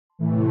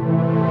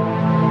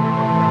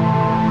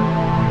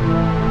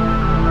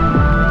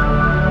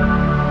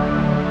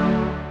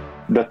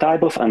the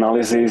type of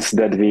analysis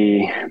that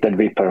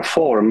we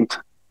performed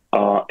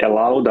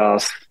allowed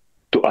us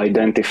to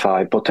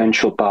identify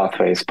potential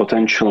pathways,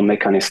 potential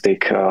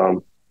mechanistic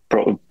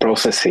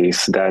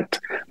processes that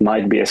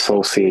might be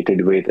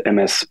associated with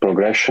MS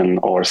progression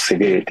or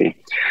severity.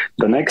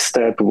 The next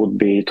step would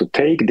be to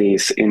take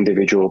these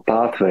individual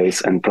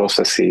pathways and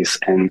processes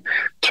and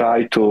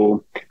try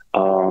to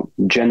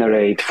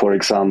generate, for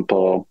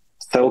example,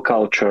 cell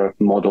culture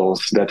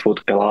models that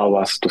would allow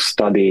us to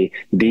study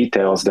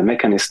details, the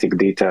mechanistic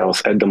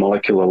details at the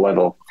molecular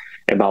level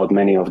about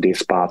many of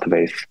these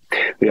pathways.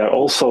 We are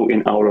also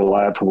in our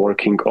lab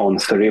working on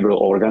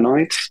cerebral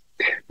organoids,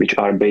 which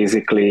are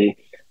basically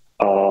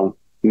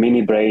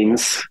mini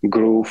brains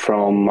grew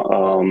from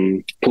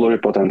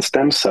pluripotent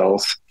stem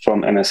cells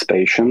from MS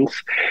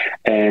patients.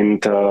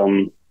 And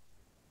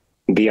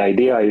the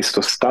idea is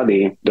to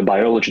study the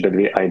biology that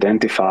we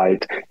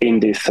identified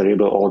in these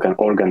cerebral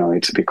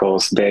organoids,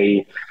 because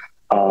they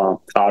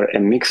are a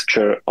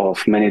mixture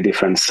of many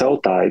different cell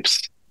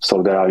types.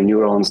 So there are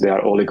neurons, there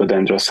are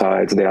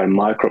oligodendrocytes, there are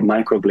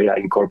microglia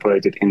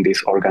incorporated in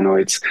these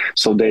organoids.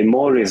 So they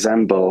more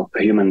resemble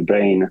a human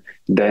brain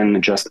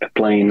than just a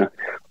plain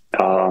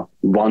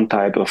one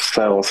type of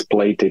cells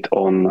plated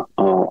on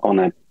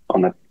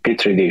a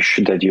petri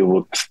dish that you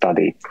would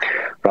study,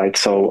 right?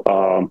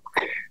 So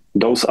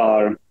those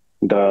are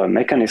the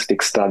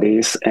mechanistic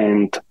studies,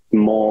 and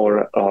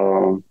more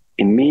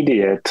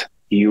immediate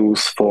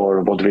use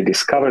for what we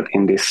discovered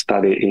in this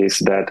study is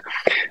that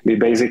we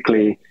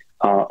basically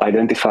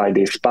identify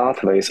these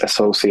pathways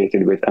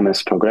associated with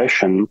MS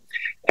progression,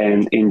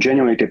 and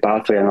ingenuity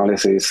pathway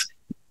analysis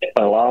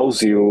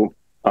allows you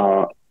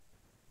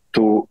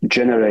to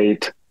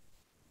generate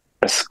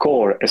a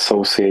score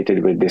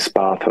associated with this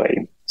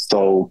pathway.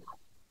 So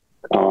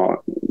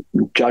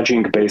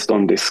judging based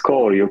on this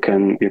score, you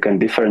can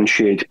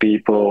differentiate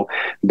people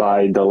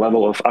by the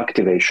level of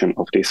activation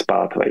of these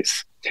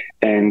pathways.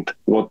 And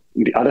what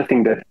the other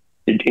thing that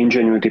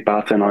ingenuity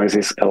pathway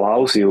analysis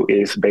allows you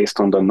is, based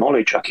on the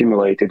knowledge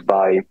accumulated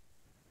by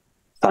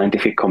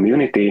scientific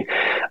community,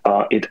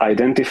 it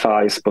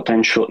identifies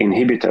potential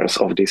inhibitors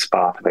of these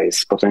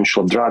pathways,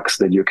 potential drugs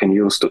that you can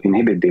use to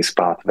inhibit these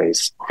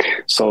pathways.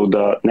 So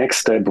the next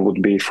step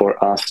would be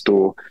for us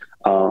to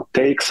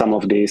take some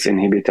of these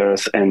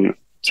inhibitors and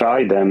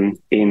try them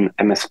in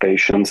MS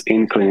patients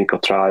in clinical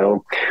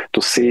trial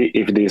to see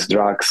if these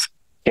drugs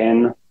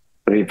can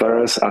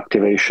reverse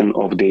activation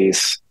of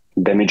these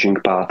damaging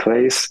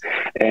pathways,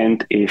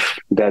 and if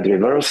that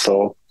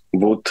reversal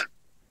would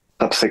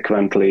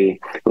subsequently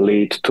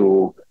lead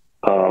to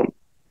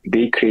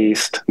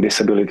decreased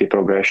disability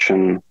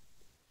progression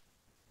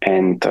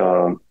and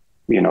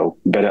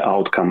better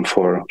outcome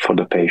for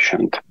the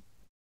patient.